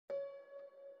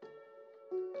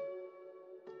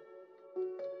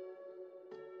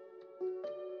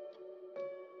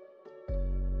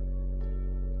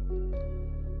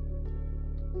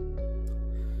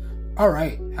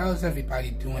Alright, how's everybody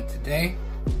doing today?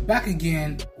 Back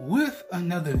again with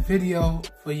another video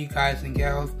for you guys and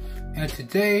gals. And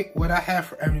today what I have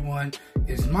for everyone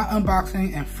is my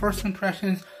unboxing and first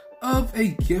impressions of a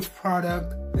gift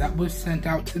product that was sent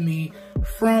out to me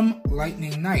from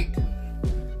Lightning Night.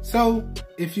 So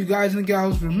if you guys and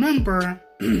gals remember,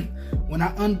 when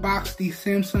I unboxed the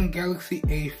Samsung Galaxy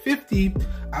A50,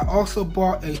 I also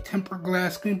bought a tempered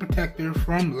glass screen protector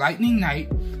from Lightning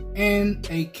Night and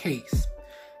a case.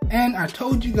 And I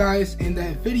told you guys in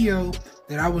that video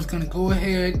that I was going to go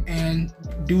ahead and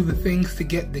do the things to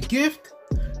get the gift.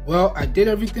 Well, I did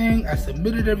everything, I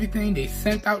submitted everything, they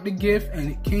sent out the gift and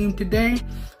it came today.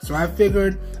 So I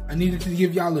figured I needed to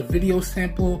give y'all a video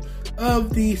sample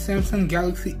of the Samsung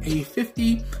Galaxy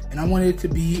A50 and I wanted it to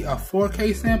be a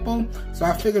 4K sample. So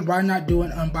I figured why not do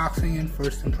an unboxing and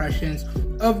first impressions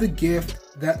of the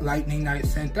gift that Lightning Night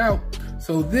sent out.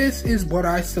 So this is what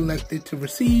I selected to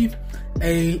receive: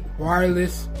 a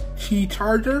wireless Qi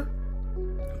charger,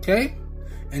 okay?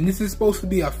 And this is supposed to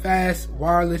be a fast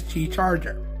wireless Qi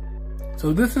charger.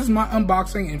 So this is my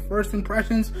unboxing and first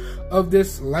impressions of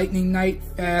this Lightning Night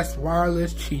fast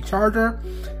wireless Qi charger.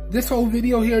 This whole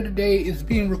video here today is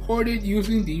being recorded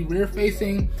using the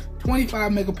rear-facing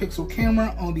 25 megapixel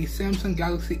camera on the Samsung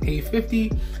Galaxy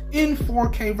A50 in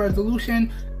 4K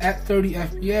resolution at 30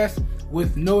 FPS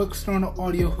with no external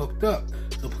audio hooked up.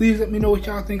 So please let me know what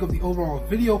y'all think of the overall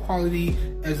video quality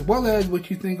as well as what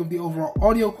you think of the overall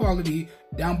audio quality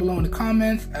down below in the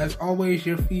comments. As always,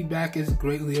 your feedback is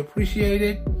greatly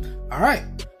appreciated.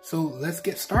 Alright, so let's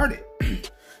get started.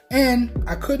 And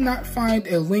I could not find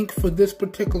a link for this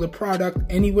particular product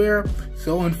anywhere,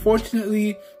 so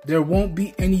unfortunately there won't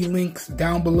be any links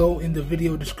down below in the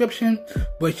video description,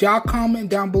 but y'all comment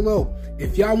down below.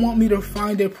 If y'all want me to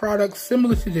find a product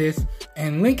similar to this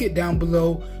and link it down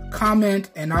below,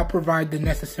 comment and I'll provide the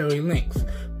necessary links.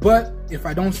 But if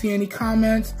I don't see any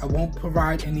comments, I won't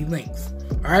provide any links.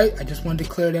 Alright, I just wanted to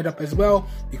clear that up as well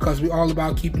because we're all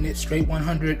about keeping it straight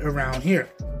 100 around here.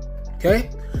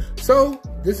 Okay, so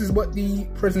this is what the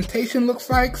presentation looks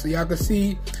like. So y'all can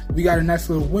see we got a nice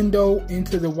little window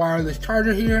into the wireless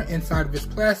charger here inside of this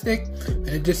plastic, and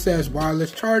it just says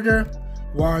wireless charger,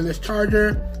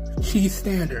 Qi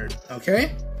standard.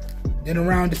 Okay, then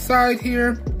around the side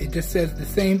here it just says the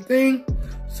same thing,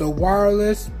 so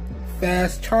wireless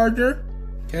fast charger.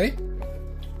 Okay,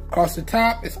 across the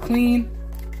top it's clean.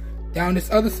 Down this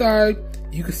other side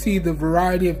you can see the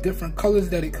variety of different colors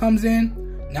that it comes in.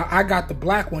 Now I got the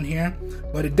black one here,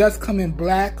 but it does come in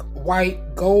black,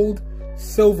 white, gold,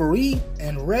 silvery,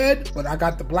 and red, but I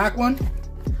got the black one.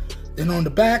 Then on the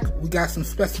back, we got some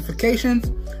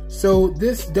specifications. So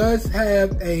this does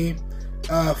have a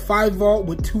 5 volt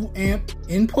with 2 amp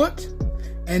input,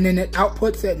 and then it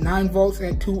outputs at 9 volts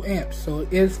at 2 amps. So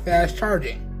it is fast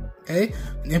charging, okay?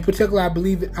 And in particular, I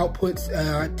believe it outputs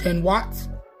 10 watts,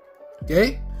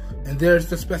 okay? And there's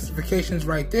the specifications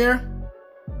right there.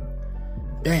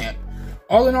 Damn.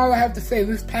 All in all, I have to say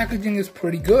this packaging is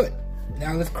pretty good.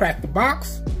 Now let's crack the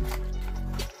box.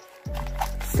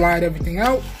 Slide everything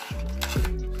out.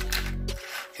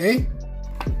 Okay.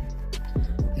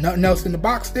 Nothing else in the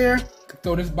box there.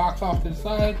 Throw this box off to the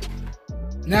side.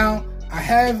 Now, I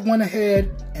have went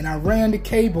ahead and I ran the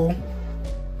cable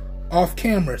off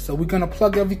camera. So we're going to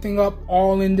plug everything up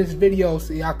all in this video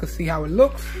so y'all can see how it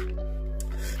looks.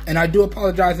 And I do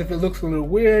apologize if it looks a little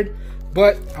weird,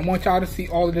 but I want y'all to see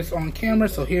all of this on camera.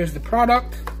 So here's the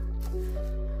product.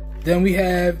 Then we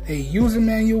have a user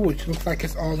manual, which looks like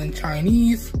it's all in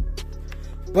Chinese.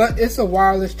 But it's a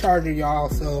wireless charger, y'all,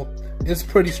 so it's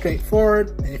pretty straightforward.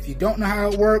 And if you don't know how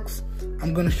it works,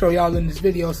 I'm going to show y'all in this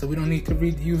video, so we don't need to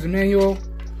read the user manual.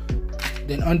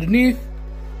 Then underneath,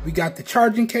 we got the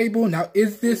charging cable. Now,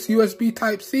 is this USB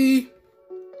Type-C?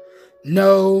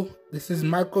 No, this is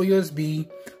micro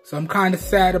USB. So I'm kind of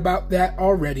sad about that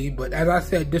already, but as I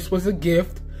said, this was a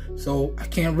gift, so I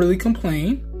can't really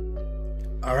complain.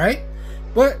 Alright,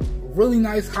 but really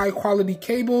nice high quality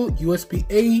cable,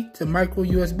 USB-A to micro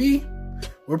USB.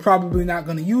 We're probably not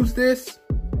going to use this.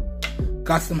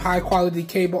 Got some high quality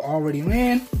cable already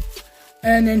ran.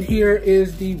 And then here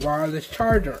is the wireless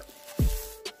charger.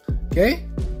 Okay,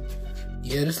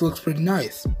 yeah, this looks pretty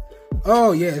nice.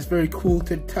 Oh yeah, it's very cool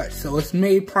to the touch. So it's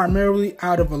made primarily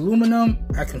out of aluminum.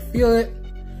 I can feel it.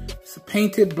 It's a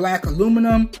painted black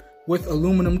aluminum with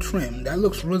aluminum trim. That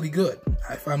looks really good,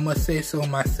 if I must say so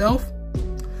myself.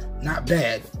 Not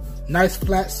bad. Nice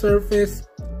flat surface,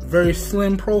 very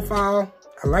slim profile.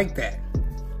 I like that.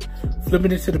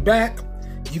 Flipping it to the back,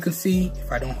 you can see,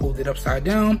 if I don't hold it upside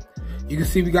down, you can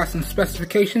see we got some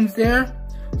specifications there.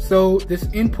 So this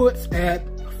inputs at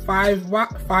 5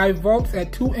 volts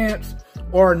at 2 amps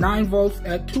or 9 volts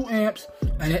at 2 amps,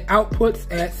 and it outputs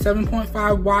at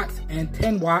 7.5 watts and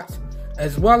 10 watts,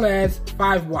 as well as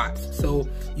 5 watts. So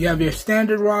you have your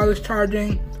standard wireless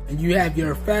charging, and you have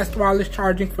your fast wireless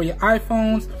charging for your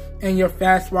iPhones, and your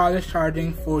fast wireless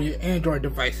charging for your Android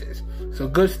devices. So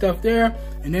good stuff there.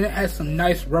 And then it has some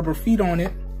nice rubber feet on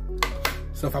it.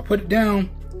 So if I put it down,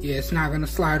 yeah, it's not gonna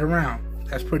slide around.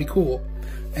 That's pretty cool.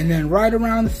 And then right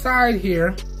around the side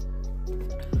here,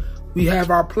 we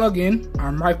have our plug-in,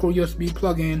 our micro USB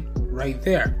plug-in right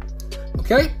there.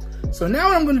 Okay, so now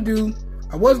what I'm gonna do,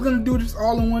 I was gonna do this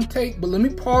all in one take, but let me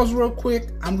pause real quick.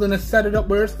 I'm gonna set it up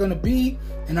where it's gonna be,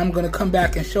 and I'm gonna come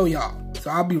back and show y'all. So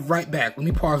I'll be right back. Let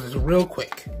me pause this real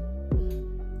quick.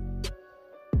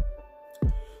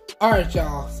 Alright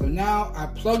y'all, so now I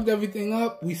plugged everything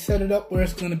up. We set it up where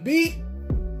it's gonna be.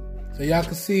 So y'all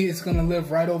can see it's gonna live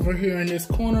right over here in this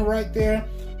corner right there.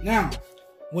 Now,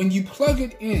 when you plug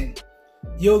it in,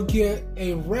 you'll get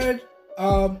a red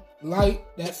light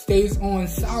that stays on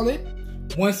solid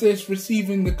once it's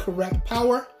receiving the correct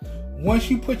power.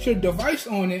 Once you put your device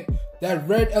on it, that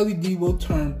red LED will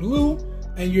turn blue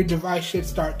and your device should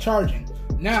start charging.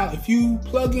 Now, if you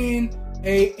plug in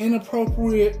a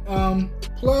inappropriate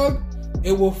plug,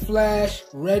 it will flash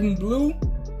red and blue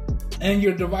and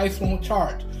your device won't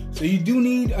charge. So you do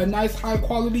need a nice high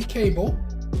quality cable,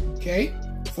 okay,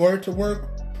 for it to work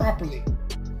properly.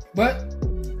 But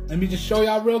let me just show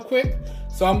y'all real quick.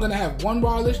 So I'm gonna have one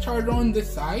wireless charger on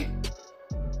this side,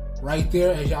 right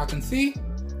there as y'all can see.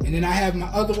 And then I have my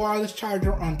other wireless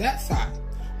charger on that side.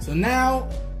 So now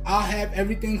I'll have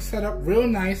everything set up real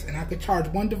nice, and I could charge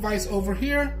one device over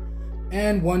here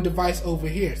and one device over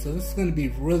here. So this is gonna be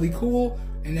really cool.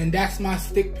 And then that's my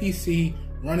stick PC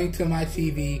running to my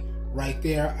TV right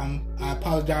there. I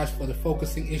apologize for the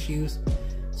focusing issues.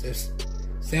 So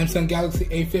Samsung Galaxy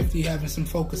A50 having some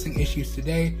focusing issues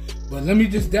today. But let me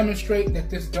just demonstrate that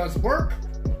this does work.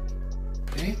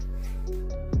 Okay.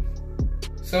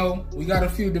 So we got a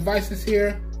few devices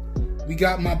here. We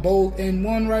got my Bold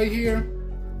N1 right here.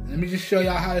 Let me just show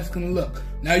y'all how it's gonna look.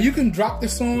 Now you can drop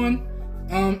this on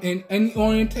in any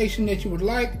orientation that you would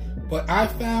like, but I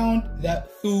found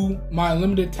that through my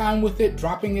limited time with it,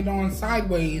 dropping it on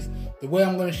sideways, the way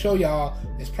I'm gonna show y'all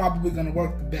is probably gonna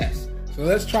work the best. So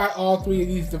let's try all three of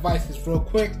these devices real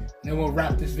quick, and then we'll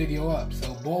wrap this video up.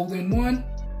 So Bold N1,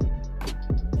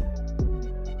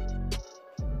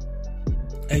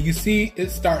 and you see it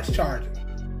starts charging.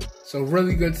 So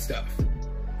really good stuff.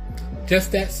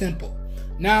 Just that simple.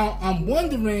 Now I'm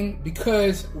wondering,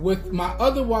 because with my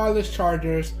other wireless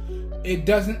chargers, it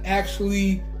doesn't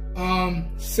actually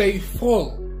say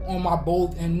full on my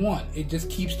Bold N1. It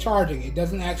just keeps charging. It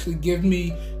doesn't actually give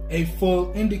me a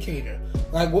full indicator.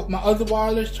 Like with my other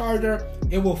wireless charger,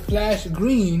 it will flash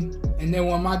green, and then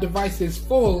when my device is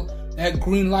full, that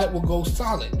green light will go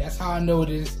solid. That's how I know it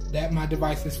is that my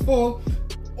device is full.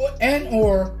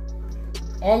 Or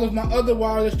all of my other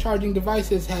wireless charging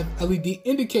devices have LED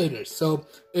indicators. So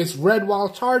it's red while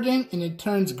charging and it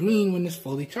turns green when it's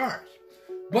fully charged.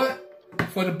 But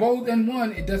for the Bold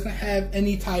N1, it doesn't have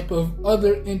any type of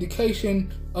other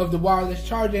indication of the wireless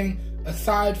charging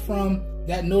aside from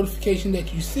that notification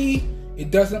that you see.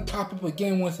 It doesn't pop up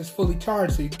again once it's fully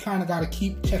charged, so you kind of got to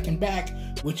keep checking back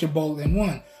with your Bold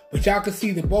N1. But y'all can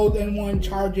see the Bold N1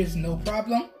 charges no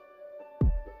problem.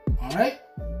 All right.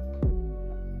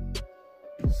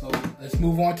 So let's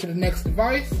move on to the next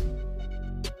device.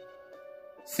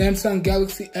 Samsung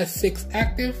Galaxy S6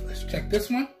 Active. Let's check this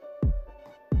one.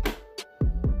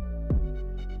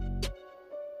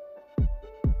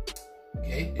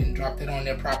 Okay, didn't drop it on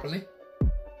there properly.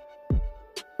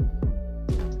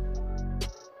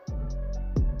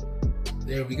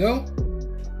 There we go.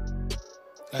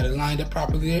 Got it lined up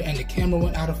properly there, and the camera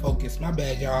went out of focus. My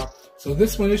bad, y'all. So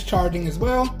this one is charging as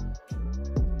well.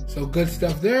 So good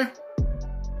stuff there.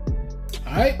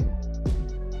 Alright.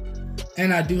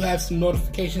 And I do have some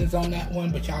notifications on that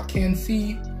one, but y'all can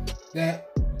see that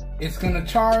it's gonna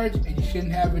charge and you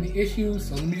shouldn't have any issues.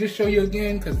 So let me just show you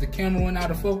again, because the camera went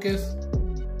out of focus.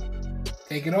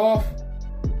 Take it off.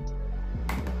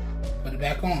 Put it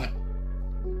back on.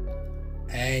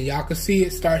 And y'all can see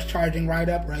it starts charging right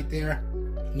up right there.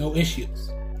 No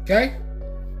issues. Okay?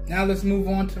 Now let's move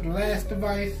on to the last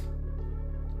device.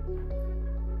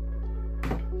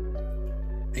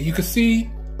 And you can see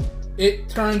it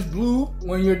turns blue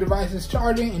when your device is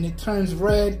charging, and it turns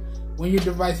red when your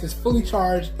device is fully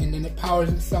charged, and then it powers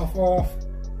itself off.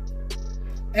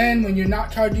 And when you're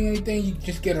not charging anything, you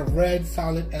just get a red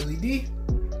solid LED.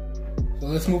 So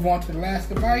let's move on to the last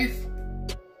device.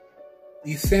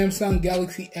 the Samsung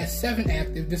Galaxy S7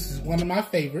 Active. This is one of my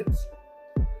favorites.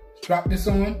 Drop this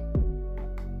on.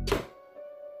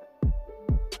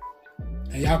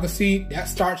 And y'all can see that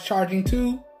starts charging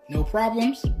too, no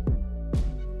problems.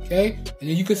 Okay, and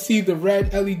then you can see the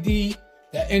red LED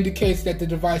that indicates that the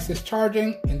device is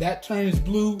charging, and that turns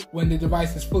blue when the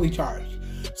device is fully charged.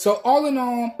 So all in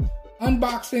all,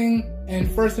 unboxing and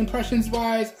first impressions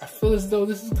wise, I feel as though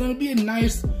this is going to be a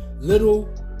nice little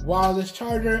wireless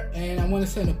charger, and I want to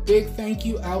send a big thank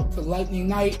you out to Lightning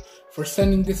Knight for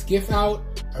sending this gift out.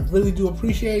 I really do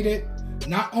appreciate it.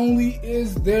 Not only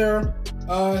is their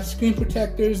screen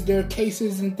protectors, their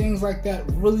cases and things like that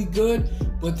really good,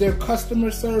 but their customer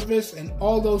service and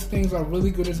all those things are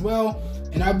really good as well.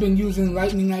 And I've been using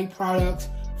Lightning Knight products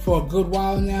for a good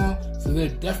while now, so they're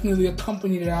definitely a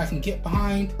company that I can get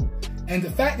behind. And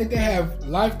the fact that they have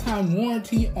lifetime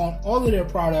warranty on all of their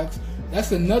products,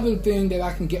 that's another thing that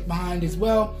I can get behind as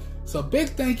well. So big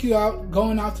thank you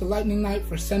going out to Lightning Knight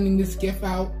for sending this gift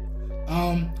out.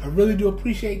 I really do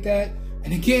appreciate that.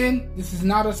 And again, this is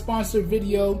not a sponsored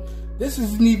video. This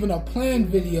isn't even a planned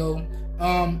video.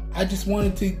 I just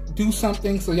wanted to do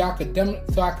something so y'all could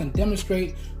I can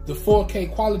demonstrate the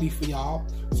 4K quality for y'all.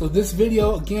 So this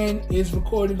video again is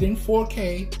recorded in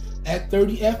 4K at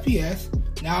 30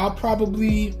 FPS. Now it'll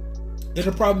probably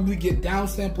get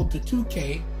downsampled to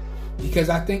 2K because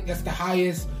I think that's the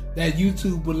highest that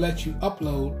YouTube would let you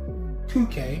upload,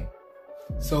 2K.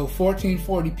 So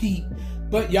 1440p.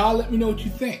 But y'all let me know what you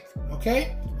think,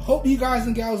 okay? Hope you guys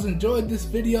and gals enjoyed this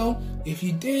video. If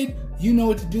you did, you know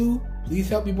what to do. Please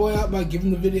help your boy out by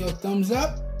giving the video a thumbs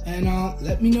up. And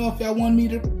let me know if y'all want me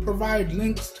to provide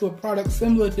links to a product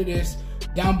similar to this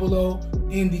down below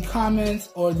in the comments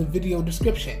or the video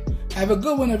description. Have a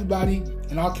good one, everybody,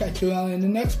 and I'll catch you all in the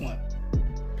next one.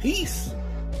 Peace.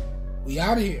 We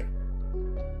out of here.